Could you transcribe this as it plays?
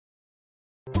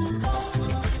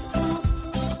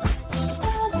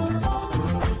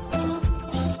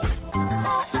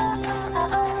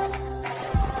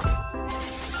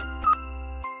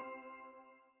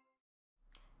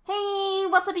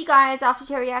What's up, you guys?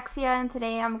 After Reacts here, and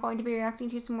today I'm going to be reacting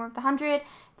to some more of The 100.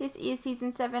 This is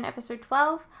season 7, episode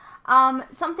 12.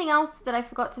 Something else that I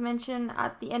forgot to mention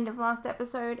at the end of last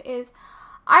episode is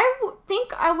I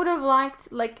think I would have liked,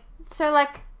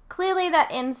 clearly that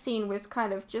end scene was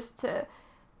kind of just to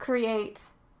create,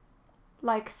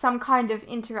 some kind of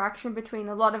interaction between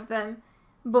a lot of them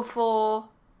before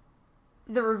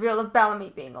the reveal of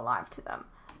Bellamy being alive to them,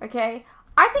 okay?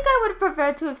 I think I would have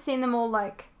preferred to have seen them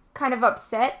all, kind of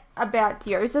upset about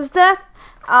Diosa's death.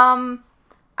 I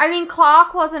mean,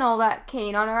 Clark wasn't all that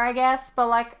keen on her, I guess, but,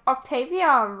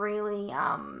 Octavia really,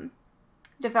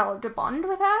 developed a bond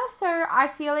with her, so I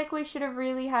feel like we should have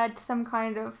really had some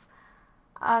kind of,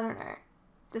 I don't know,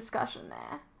 discussion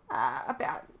there,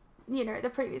 about,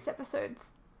 the previous episode's,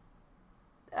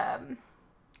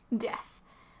 death.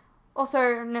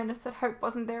 Also, noticed that Hope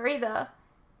wasn't there either.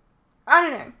 I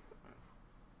don't know.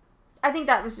 I think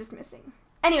that was just missing.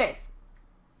 Anyways,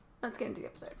 let's get into the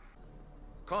episode.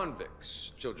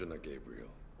 Convicts, children of Gabriel.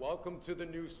 Welcome to the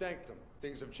new sanctum.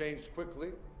 Things have changed quickly,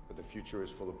 but the future is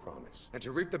full of promise. And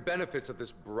to reap the benefits of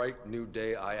this bright new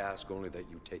day, I ask only that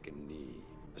you take a knee.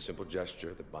 A simple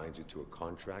gesture that binds you to a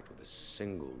contract with a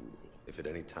single rule. If at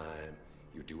any time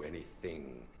you do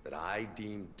anything that I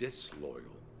deem disloyal,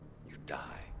 you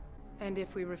die. And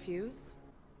if we refuse?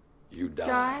 You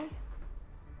die.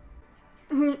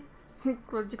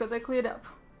 Glad you got that cleared up.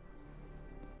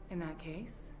 In that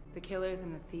case, the killers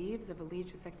and the thieves of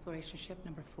Alicia's exploration ship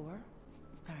number 4 are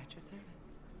at your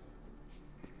service.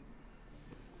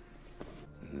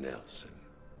 Nelson.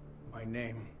 My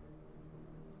name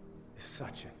is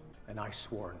Sachin, and I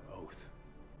swore an oath.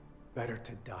 Better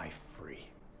to die free.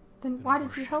 Then why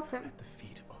did you help him? At the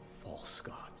feet of false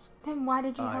gods. Then why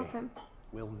did you help him?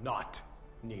 Will not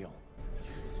kneel.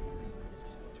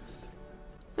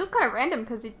 It was kind of random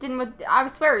because it didn't. I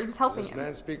swear he was helping Does this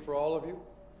man speak for all of you?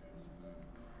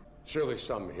 Surely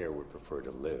some here would prefer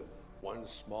to live. One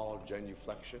small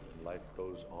genuflection and life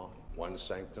goes on. One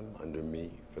sanctum under me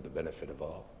for the benefit of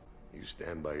all. You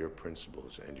stand by your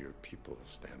principles and your people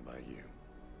stand by you.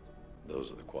 Those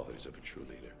are the qualities of a true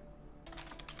leader.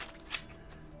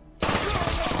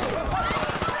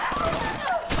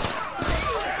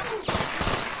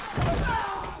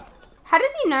 How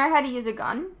does he know how to use a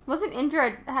gun? Wasn't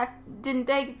Indra didn't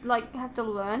they have to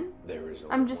learn? There is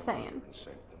I'm just saying.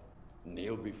 Sanctum.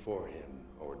 Kneel before him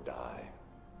or die.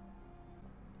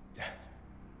 Death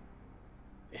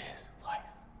is life.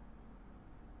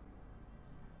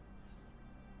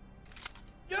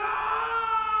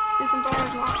 Different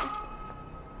bars, life.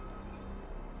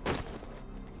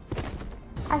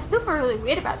 I still feel really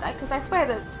weird about that because I swear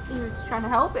that he was trying to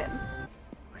help him.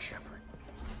 My shepherd.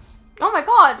 Oh my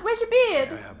god, where's your beard?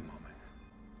 I have a moment.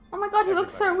 Oh my god, he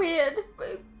looks so weird.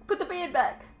 Put the beard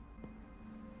back.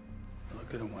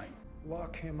 Look at him, White.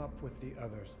 Lock him up with the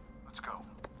others. Let's go.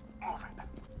 Move it.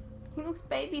 He looks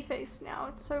baby-faced now.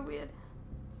 It's so weird.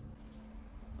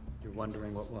 You're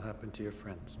wondering what will happen to your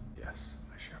friends? Yes,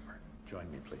 my shepherd.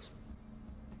 Join me, please.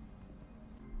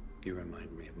 You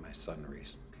remind me of my son,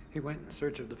 Reese. He went in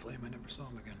search of the flame. I never saw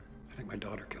him again. I think my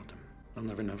daughter killed him. I'll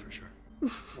never know for sure.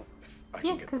 Well, if I Yeah,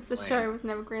 can get because the flame, show was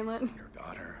never greenlit. Your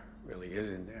daughter really is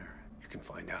in there. You can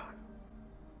find out.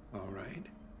 All right.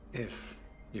 If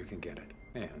you can get it.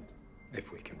 And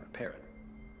if we can repair it.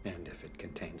 And if it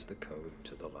contains the code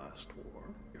to the last war,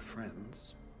 your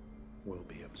friends will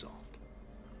be absolved.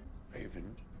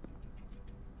 Raven,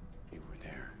 you were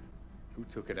there. Who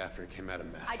took it after it came out of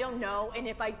Matt? I don't know, and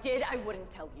if I did, I wouldn't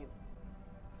tell you.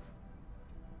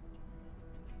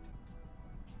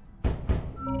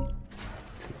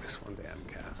 Take this one, damn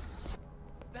cat.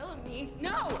 Bellamy,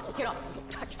 no! Get off! Don't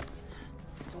touch me.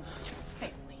 So much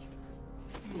family.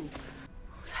 Who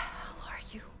the hell are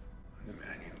you? The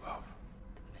man you love.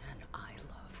 The man I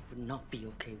love would not be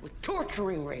okay with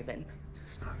torturing Raven.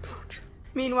 It's not torture.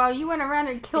 Meanwhile, you went around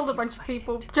and killed a bunch of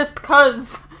people just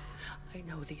because. I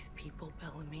know these people,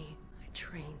 Bellamy. I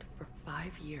trained for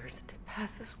 5 years to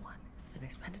pass as one. Then I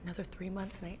spent another 3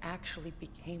 months and I actually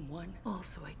became one. All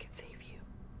so I could save you.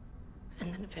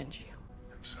 And then avenge you.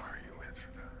 I'm sorry you went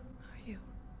through that. Are you?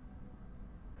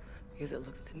 Because it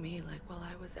looks to me like while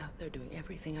I was out there doing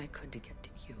everything I could to get to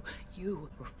you, you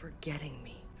were forgetting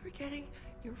me. Forgetting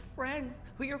your friends,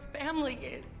 who your family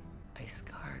is. I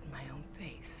scarred my own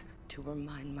face to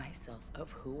remind myself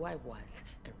of who I was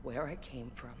and where I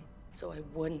came from, so I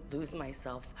wouldn't lose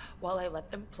myself while I let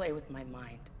them play with my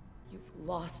mind. You've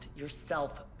lost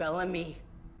yourself, Bellamy.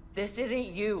 This isn't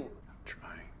you. I'm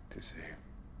trying to save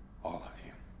all of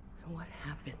you. And what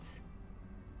happens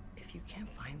if you can't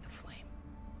find the flame?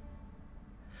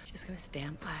 Just gonna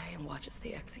stand by and watch as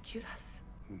they execute us?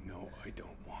 No, I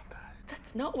don't want that.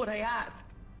 That's not what I asked.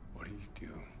 What do you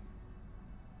do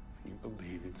when you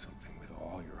believe in something with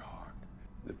all your heart?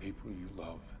 The people you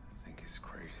love think is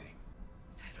crazy.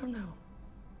 I don't know.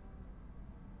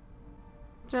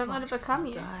 Don't let it become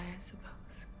you. Die, I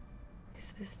suppose.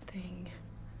 Is this thing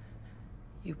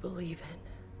you believe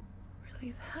in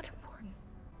really that important?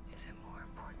 Is it more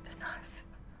important than us?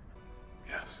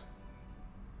 Yes.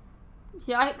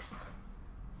 Yikes.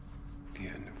 The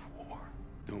end of war.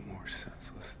 No more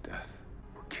senseless death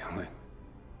or killing.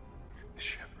 The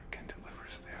shepherd can deliver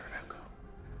us there, Echo.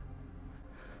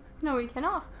 No, we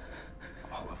cannot.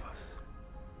 All of us.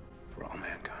 For all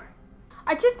mankind.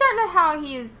 I just don't know how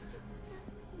he's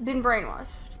been brainwashed.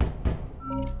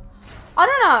 I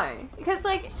don't know. Because,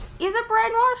 like, is it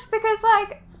brainwashed? Because,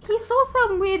 like, he saw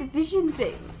some weird vision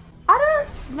thing. I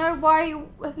don't know why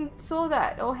he saw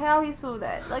that or how he saw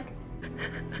that. Like,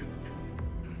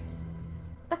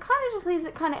 that kind of just leaves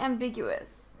it kind of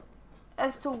ambiguous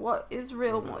as to what is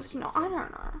real and what's not. I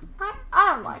don't know.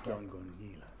 I don't like it.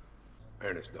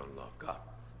 Ernest don't lock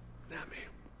up. Nami,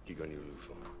 Kigon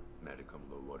Yulufo. Medicum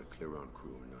low water clear on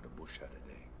crew and not a bush out a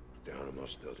day. Down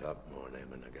almost still up more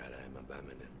name and I got him a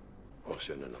baminin.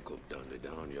 Ocean and a cook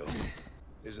down, yo.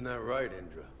 Isn't that right,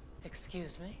 Indra?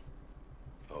 Excuse me?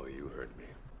 Oh, you heard me.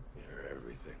 You heard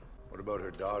everything. What about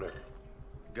her daughter?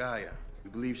 Gaia. We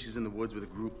believe she's in the woods with a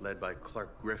group led by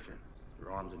Clark Griffin.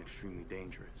 They're armed and extremely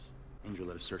dangerous. Indra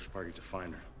led a search party to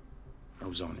find her. I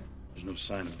was on it. There's no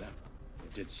sign of them.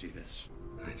 I did see this.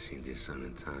 I seen this son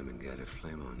in time and got a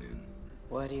flame on in.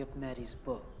 Worthy of Maddie's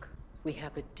book. We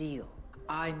have a deal.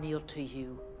 I kneel to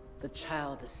you. The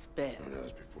child is spared. And that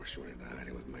was before she went into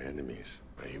hiding with my enemies.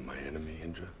 Are you my enemy,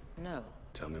 Indra? No,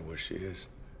 Tell me where she is.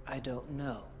 I don't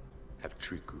know. Have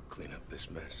Tree Crew clean up this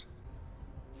mess.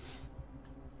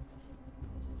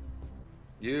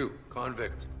 You,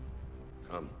 convict.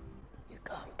 Come. You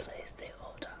can't place the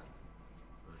order.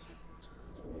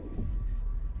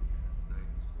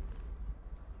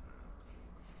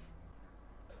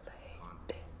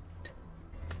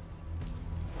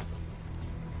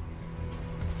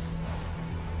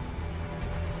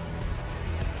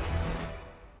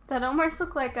 That almost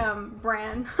looked like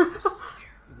Bran. You can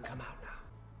come out now.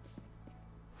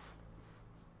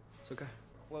 It's okay.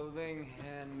 Clothing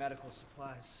and medical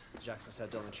supplies. Jackson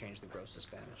said don't change the grossest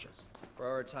bandages.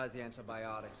 Prioritize the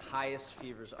antibiotics. Highest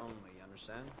fevers only, you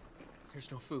understand?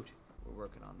 There's no food. We're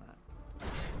working on that.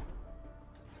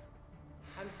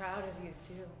 I'm proud of you,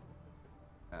 too.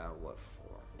 What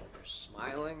for? What, you're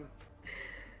smiling?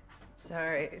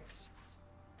 Sorry, it's just...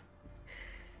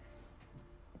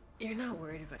 You're not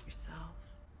worried about yourself,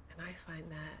 and I find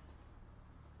that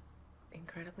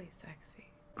incredibly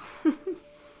sexy.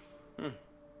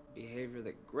 Behavior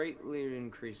that greatly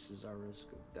increases our risk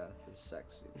of death is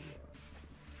sexy.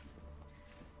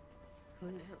 Who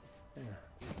knew?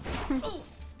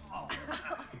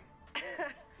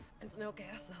 It's no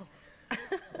castle.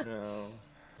 No.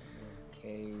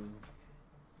 Cave.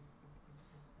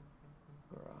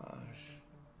 Garage.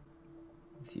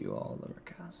 With you all in our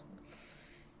castle.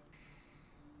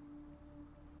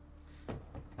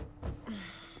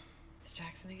 Is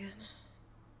Jackson again?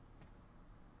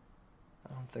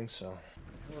 I don't think so.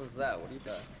 What was that? What do you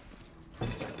got?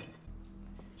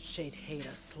 Shade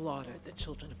Hader slaughtered the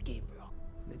children of Gabriel.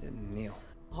 They didn't kneel.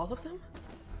 All of them?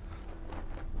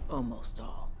 Almost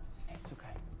all. It's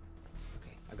okay.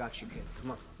 Okay, I got you, kids.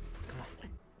 Come on. Come on.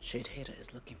 Shade Hader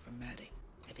is looking for Maddie.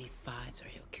 If he finds her,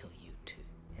 he'll kill you too.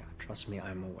 Yeah, trust me,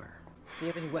 I'm aware. Do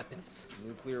you have any weapons?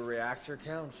 Nuclear reactor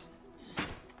counts.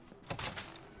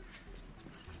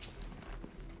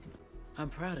 I'm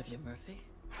proud of you, Murphy.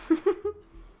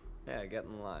 Yeah, get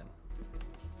in line.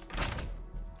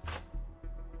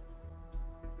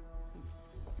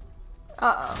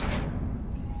 Uh-oh.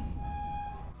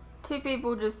 Two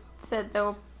people just said they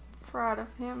were proud of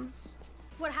him.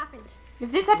 What happened?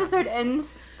 If this episode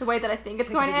ends the way that I think it's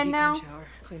going to end now... Shower.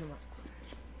 Clean him up.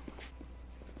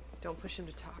 Don't push him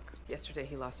to talk. Yesterday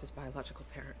he lost his biological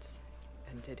parents.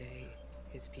 And today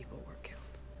his people were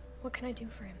killed. What can I do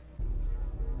for him?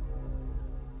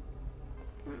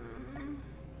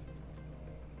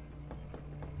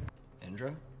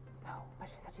 Indra? No, but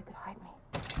she said you could hide me.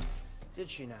 Did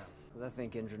she now? Because I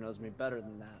think Indra knows me better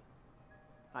than that.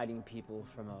 Hiding people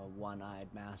from a one-eyed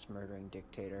mass-murdering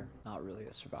dictator, not really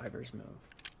a survivor's move.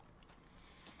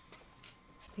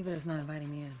 Leela's not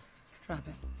inviting me in. Drop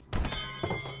it.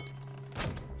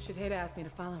 Shade Hader asked me to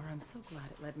follow her. I'm so glad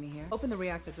it led me here. Open the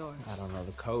reactor door. I don't know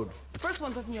the code. The first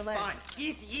one goes in your leg. Fine.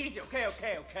 Easy, easy. Okay,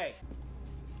 okay, okay.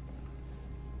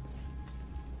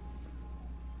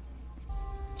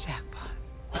 Jackpot.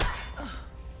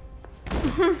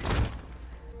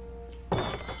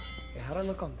 How'd I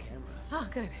look on camera? Oh,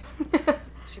 good.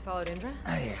 She followed Indra?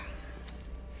 Yeah.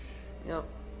 Yep.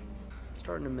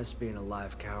 Starting to miss being a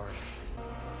live coward.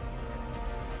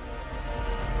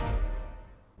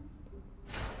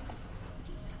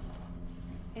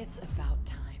 It's about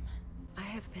time. I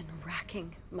have been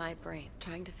racking my brain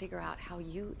trying to figure out how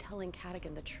you telling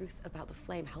Cadigan the truth about the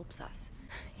flame helps us.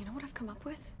 You know what I've come up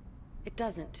with? It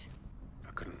doesn't.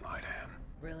 I couldn't lie to him.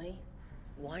 Really?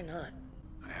 Why not?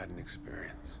 I had an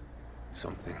experience.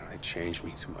 Something that changed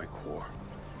me to my core.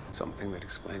 Something that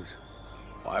explains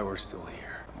why we're still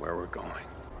here and where we're going.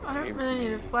 I don't Came really to need a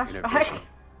me in flashback. vision.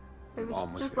 It was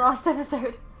Mom was just there. last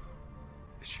episode.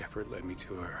 The shepherd led me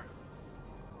to her.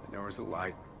 And there was a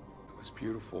light. It was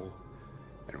beautiful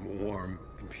and warm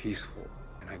and peaceful.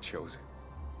 And I chose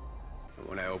it. And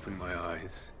when I opened my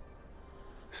eyes,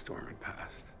 the storm had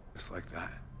passed. Just like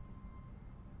that.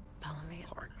 Bellamy.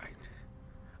 Clark,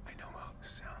 I know how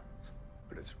this sounds,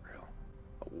 but it's real.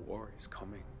 A war is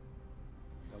coming.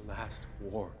 The last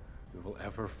war we will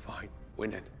ever fight.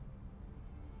 Win it.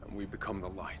 And we become the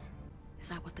light. Is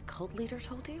that what the cult leader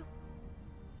told you?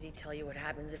 Did he tell you what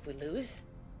happens if we lose?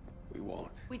 We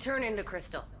won't. We turn into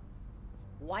crystal.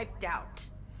 Wiped out.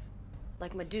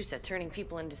 Like Medusa turning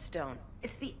people into stone.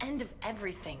 It's the end of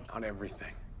everything. Not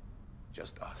everything.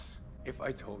 Just us. If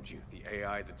I told you the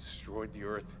AI that destroyed the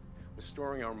Earth was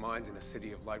storing our minds in a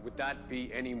city of light, would that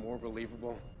be any more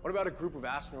believable? What about a group of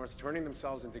astronauts turning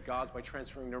themselves into gods by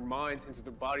transferring their minds into the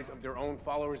bodies of their own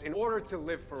followers in order to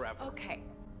live forever? Okay,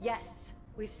 yes,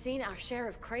 we've seen our share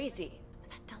of crazy.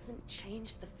 But that doesn't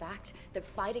change the fact that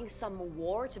fighting some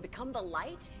war to become the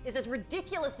light is as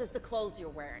ridiculous as the clothes you're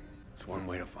wearing. There's one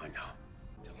way to find out.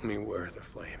 Tell me where the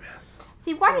flame is.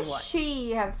 See, why does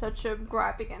she have such a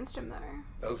gripe against him,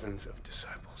 though? Dozens of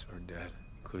disciples are dead,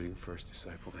 including first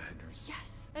disciple Anders.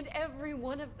 Yes, and every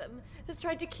one of them has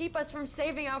tried to keep us from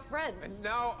saving our friends. And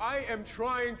now I am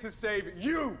trying to save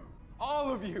you!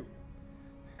 All of you!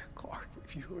 Clark,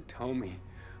 if you don't tell me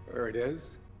where it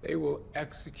is, they will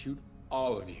execute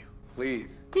all of you.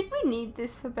 Please. Did we need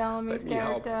this for Bellamy's Let me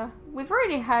help. character? We've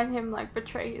already had him, like,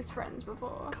 betray his friends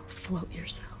before. Go float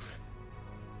yourself.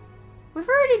 We've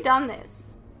already done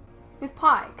this. With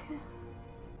Pike.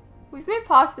 We've moved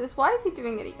past this. Why is he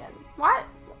doing it again? Why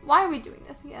are we doing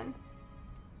this again?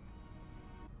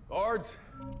 Guards!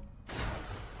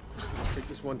 Take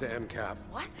this one to MCAP.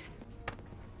 What?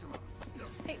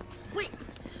 Hey, wait!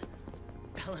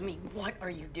 Bellamy, what are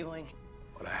you doing?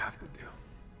 What I have to do.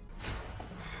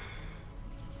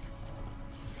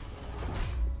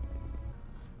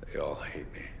 They all hate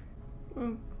me.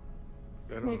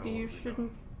 They don't know Maybe you what we know.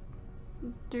 shouldn't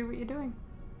do what you're doing.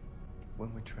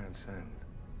 When we transcend,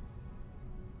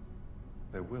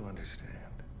 they will understand.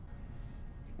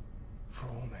 For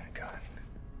all mankind.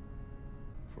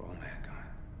 For all mankind.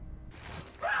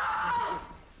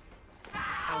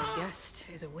 Our guest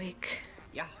is awake.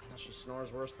 Yeah, she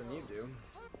snores worse than you do.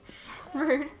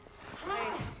 Rude.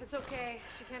 Hey, it's okay.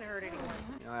 She can't hurt anyone.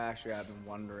 You know, I actually have been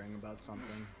wondering about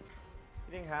something.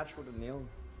 You think Hatch would have kneeled?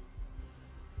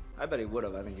 I bet he would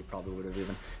have. I think he probably would have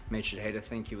even made Shaheda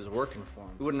think he was working for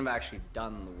him. He wouldn't have actually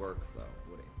done the work, though,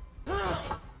 would he?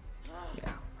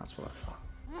 Yeah, that's what I thought.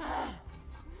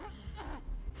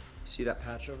 See that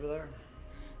patch over there?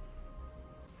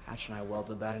 Hatch and I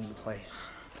welded that into place.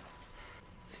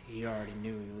 He already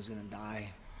knew he was gonna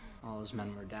die. All his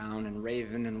men were down, and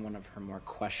Raven, in one of her more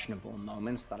questionable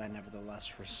moments that I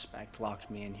nevertheless respect, locked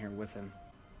me in here with him.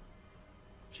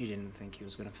 She didn't think he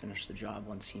was gonna finish the job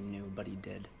once he knew, but he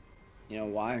did. You know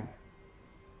why?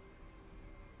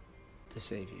 To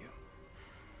save you.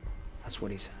 That's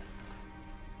what he said.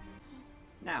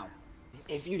 Now,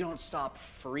 if you don't stop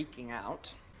freaking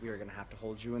out, we are gonna have to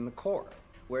hold you in the core,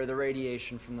 where the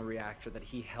radiation from the reactor that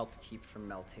he helped keep from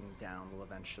melting down will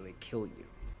eventually kill you.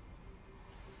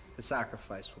 The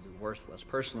sacrifice will be worthless.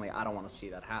 Personally, I don't want to see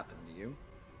that happen, do you?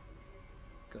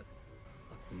 Good.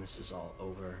 Look, when this is all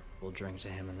over, we'll drink to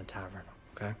him in the tavern,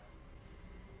 okay?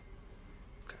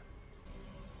 Okay.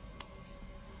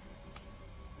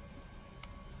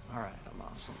 All right, I'm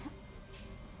awesome.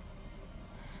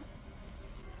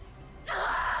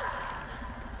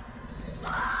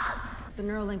 The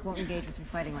Neuralink won't engage with you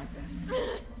fighting like this.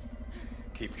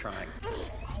 Keep trying.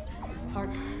 Clark,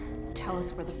 tell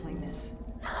us where the flame is.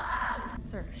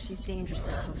 Sir, she's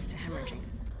dangerously close to hemorrhaging.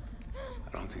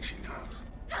 I don't think she knows.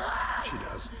 She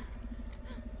does.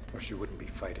 Or she wouldn't be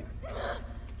fighting.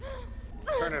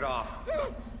 Turn it off.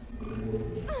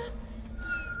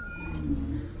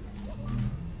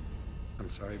 I'm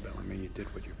sorry, Bellamy. You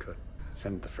did what you could.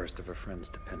 Send the first of her friends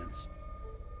to penance.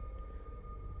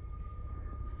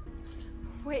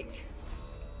 Wait.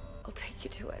 I'll take you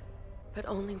to it. But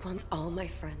only once all my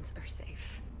friends are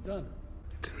safe. Done.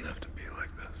 It didn't have to be like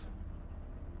this.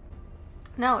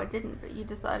 No, it didn't, but you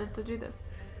decided to do this.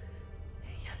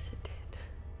 Yes, it did.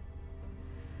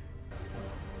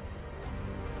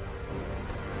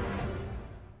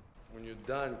 When you're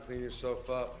done, clean yourself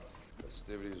up.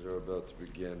 Festivities are about to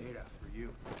begin. Ada, for you.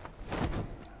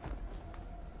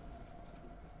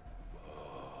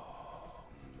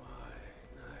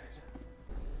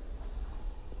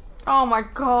 Oh my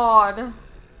god.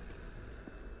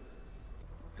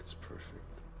 It's perfect.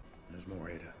 There's more,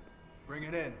 Ada. Bring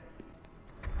it in.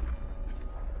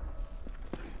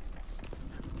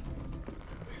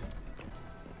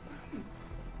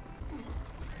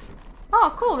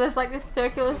 Oh, cool. There's like this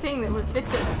circular thing that would fit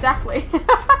it exactly.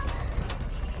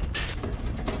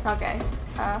 Okay.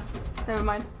 Never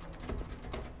mind.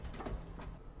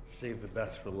 Save the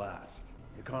best for last.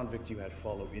 The convict you had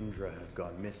follow Indra has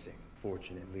gone missing.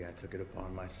 Fortunately, I took it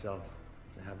upon myself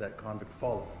to have that convict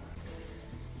follow.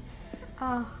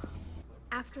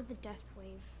 After the death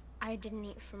wave, I didn't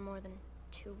eat for more than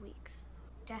 2 weeks.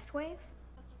 Death wave?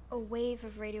 A wave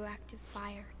of radioactive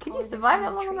fire. Can you taller than survive that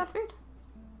any long on tree. that food?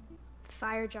 The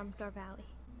fire jumped our valley.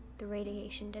 The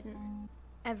radiation didn't.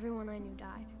 Everyone I knew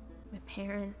died. My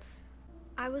parents.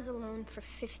 I was alone for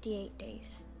 58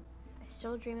 days. I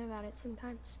still dream about it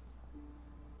sometimes.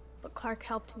 But Clark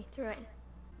helped me through it.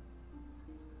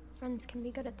 Friends can be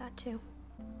good at that too.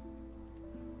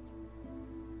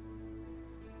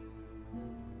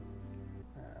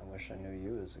 I wish I knew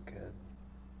you as a kid.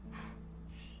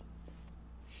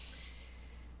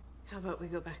 How about we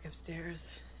go back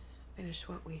upstairs, finish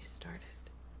what we started?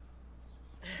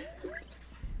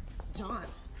 John.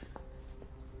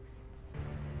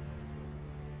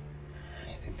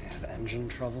 You think they have engine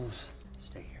troubles?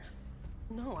 Stay here.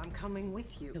 No, I'm coming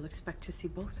with you. You'll expect to see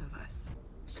both of us.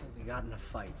 So we got in a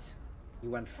fight. You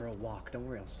went for a walk. Don't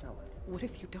worry, I'll sell it. What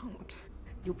if you don't?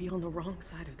 You'll be on the wrong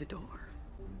side of the door.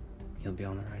 You'll be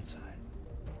on the right side.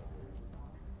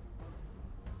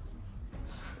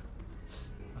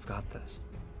 I've got this.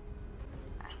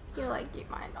 I feel like you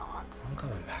might not. I'm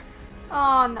coming back.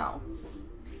 Oh no.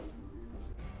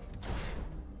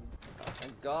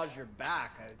 Thank God you're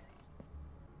back.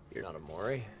 You're not a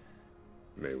Maury.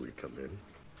 May we come in?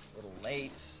 It's a little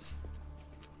late.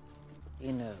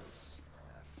 He knows.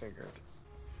 I figured.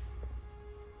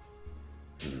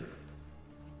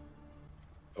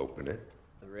 Open it.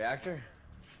 The reactor?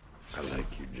 I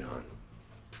like you, John.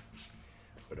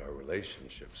 But our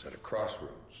relationship's at a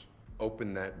crossroads.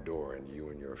 Open that door and you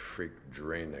and your freak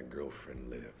Draina girlfriend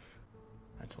live.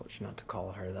 I told you not to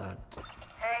call her that.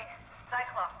 Hey,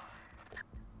 Cyclops.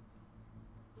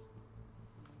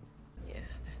 Yeah,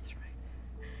 that's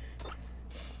right.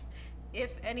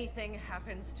 If anything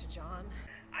happens to John,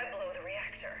 I blow the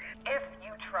reactor. If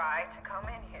you try to come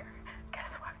in here,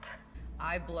 guess what?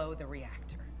 I blow the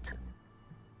reactor.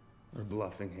 They're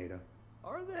bluffing, Ada.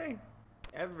 Are they?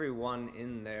 Everyone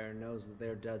in there knows that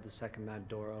they're dead the second that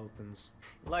door opens.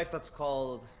 In life, that's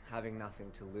called having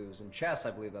nothing to lose. In chess,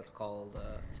 I believe that's called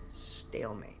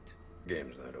stalemate.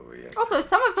 Game's not over yet. Also,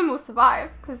 some of them will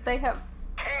survive because they have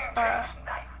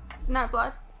no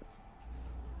blood.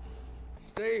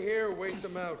 Stay here, wait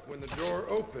them out. When the door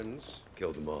opens,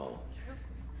 kill them all.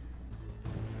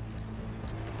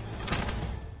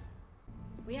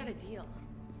 We had a deal.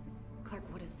 Clark,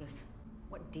 what is this?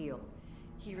 What deal?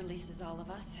 He releases all of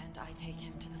us, and I take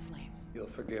him to the flame. You'll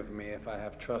forgive me if I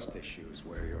have trust issues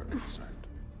where you're concerned.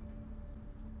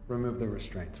 Remove the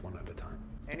restraints one at a time.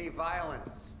 Any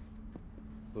violence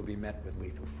will be met with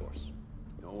lethal force.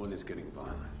 No one is getting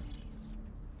violent.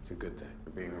 It's a good thing.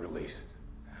 You're being released.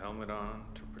 Helmet on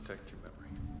to protect your memory.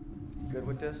 Good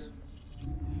with this?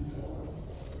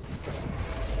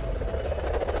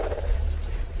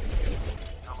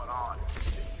 Helmet on.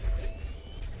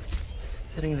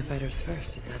 Setting the fighters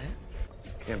first, is that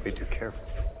it? Can't be too careful.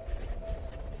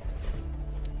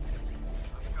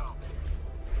 Let's go.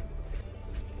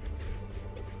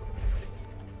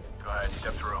 Go ahead,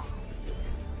 step through.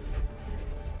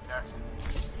 Next.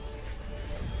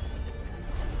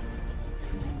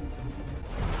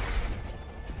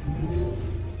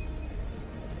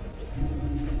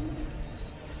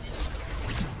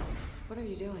 What are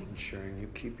you doing? Ensuring you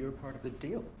keep your part of the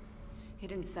deal. He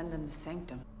didn't send them to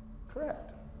Sanctum.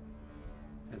 Correct.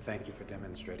 And thank you for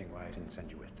demonstrating why I didn't send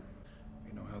you with them.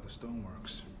 You know how the stone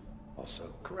works.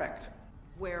 Also, correct.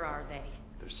 Where are they?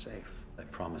 They're safe. I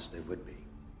promised they would be.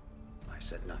 I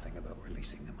said nothing about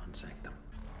releasing them on Sanctum.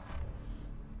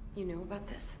 You knew about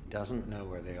this? Doesn't know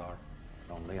where they are.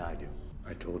 Only I do.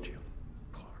 I told you,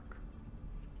 Clark.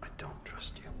 I don't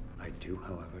trust you. I do,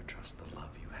 however, trust the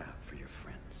love you have for your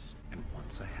friends. And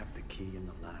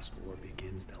the last war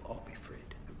begins, they'll all be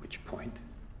freed. At which point,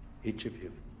 each of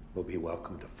you will be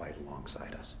welcome to fight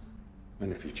alongside us.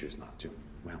 And if you choose not to,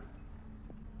 well,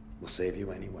 we'll save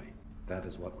you anyway. That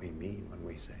is what we mean when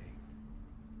we say,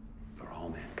 for all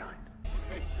mankind.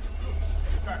 Hey,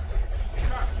 start.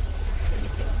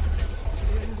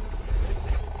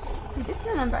 We did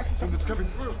send them back. Something's coming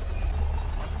through.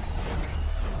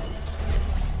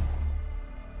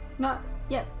 No.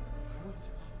 Yes.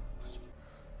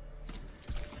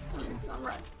 Not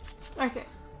right. Okay.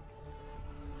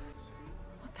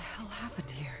 What the hell happened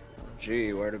here?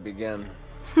 Gee, where to begin?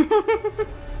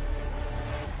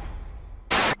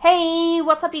 Hey,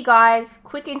 what's up you guys?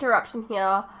 Quick interruption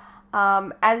here.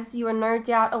 As you are no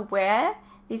doubt aware,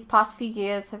 these past few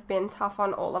years have been tough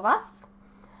on all of us.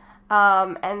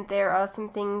 And there are some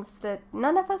things that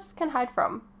none of us can hide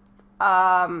from.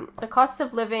 The cost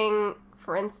of living,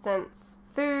 for instance,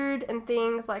 food and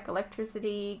things like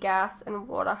electricity, gas, and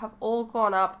water have all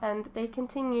gone up, and they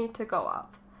continue to go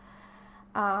up.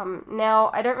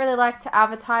 Now, I don't really like to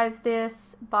advertise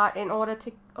this, but in order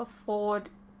to afford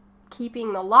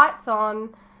keeping the lights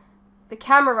on, the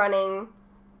camera running,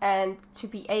 and to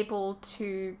be able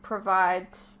to provide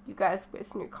you guys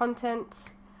with new content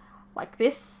like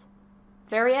this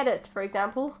very edit, for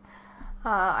example,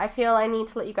 I feel I need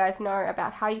to let you guys know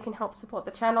about how you can help support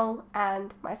the channel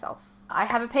and myself. I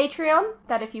have a Patreon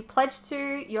that if you pledge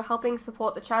to, you're helping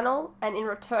support the channel, and in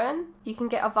return, you can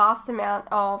get a vast amount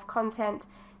of content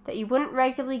that you wouldn't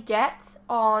regularly get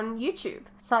on YouTube,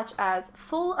 such as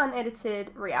full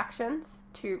unedited reactions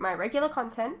to my regular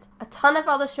content, a ton of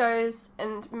other shows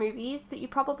and movies that you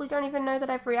probably don't even know that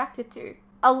I've reacted to.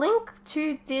 A link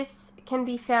to this can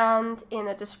be found in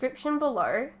the description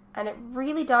below, and it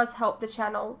really does help the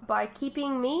channel by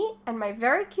keeping me and my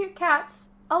very cute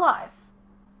cats alive.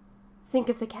 Think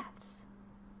of the cats.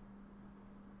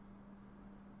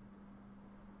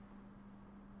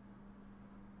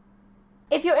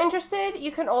 If you're interested,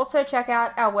 you can also check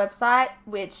out our website,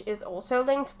 which is also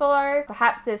linked below.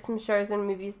 Perhaps there's some shows and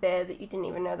movies there that you didn't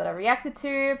even know that I reacted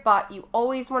to, but you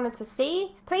always wanted to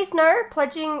see. Please know,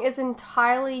 pledging is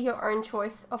entirely your own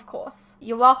choice, of course.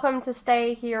 You're welcome to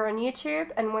stay here on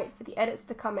YouTube and wait for the edits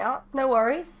to come out. No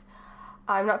worries.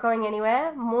 I'm not going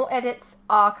anywhere. More edits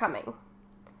are coming.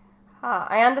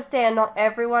 I understand not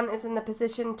everyone is in the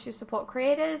position to support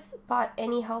creators, but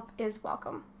any help is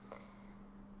welcome.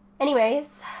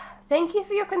 Anyways, thank you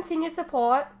for your continued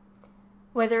support,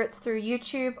 whether it's through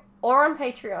YouTube or on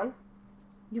Patreon.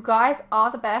 You guys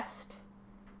are the best.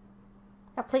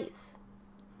 Now please,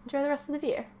 enjoy the rest of the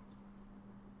video.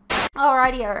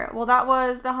 Alrighty, well that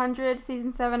was The 100,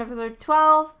 Season 7, Episode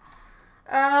 12.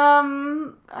 Do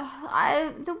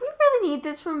we really need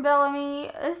this from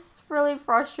Bellamy? It's really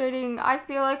frustrating. I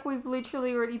feel like we've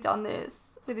literally already done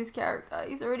this with his character.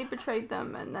 He's already betrayed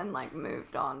them and then like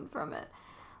moved on from it.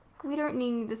 We don't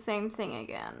need the same thing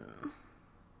again.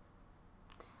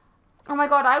 Oh my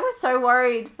god, I was so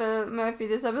worried for Murphy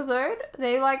this episode.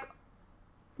 They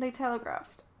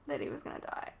telegraphed that he was gonna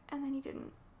die, and then he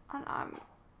didn't. And I'm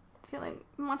feeling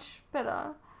much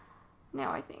better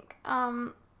now, I think.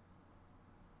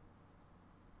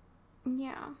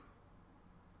 Yeah.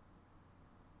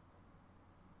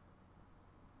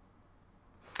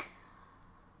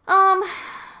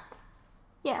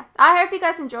 Yeah, I hope you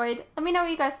guys enjoyed. Let me know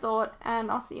what you guys thought, and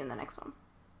I'll see you in the next one.